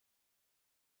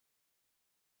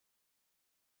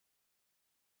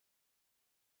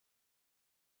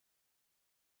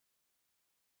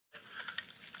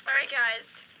Alright,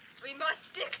 guys. We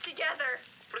must stick together.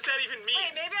 What does that even mean?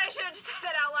 Wait, maybe I should have just said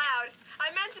that out loud.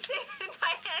 I meant to say it in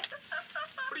my head.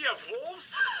 What do you have,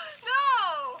 wolves?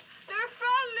 No! They're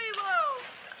friendly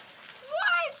wolves.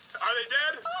 What? Are they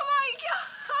dead? Oh my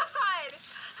god!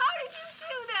 How did you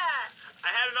do that?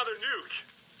 I had another nuke.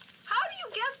 How do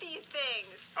you get these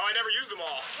things? Oh, I never used them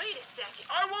all. Wait a second.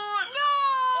 I won! No!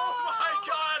 Oh my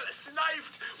god,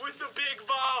 sniped with the big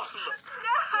bomb.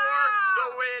 No! For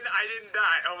the win, I didn't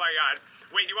die. Oh my god.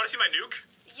 Wait, do you want to see my nuke?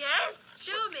 Yes,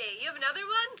 show me. You have another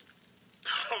one?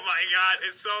 Oh my god,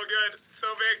 it's so good. So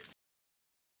big.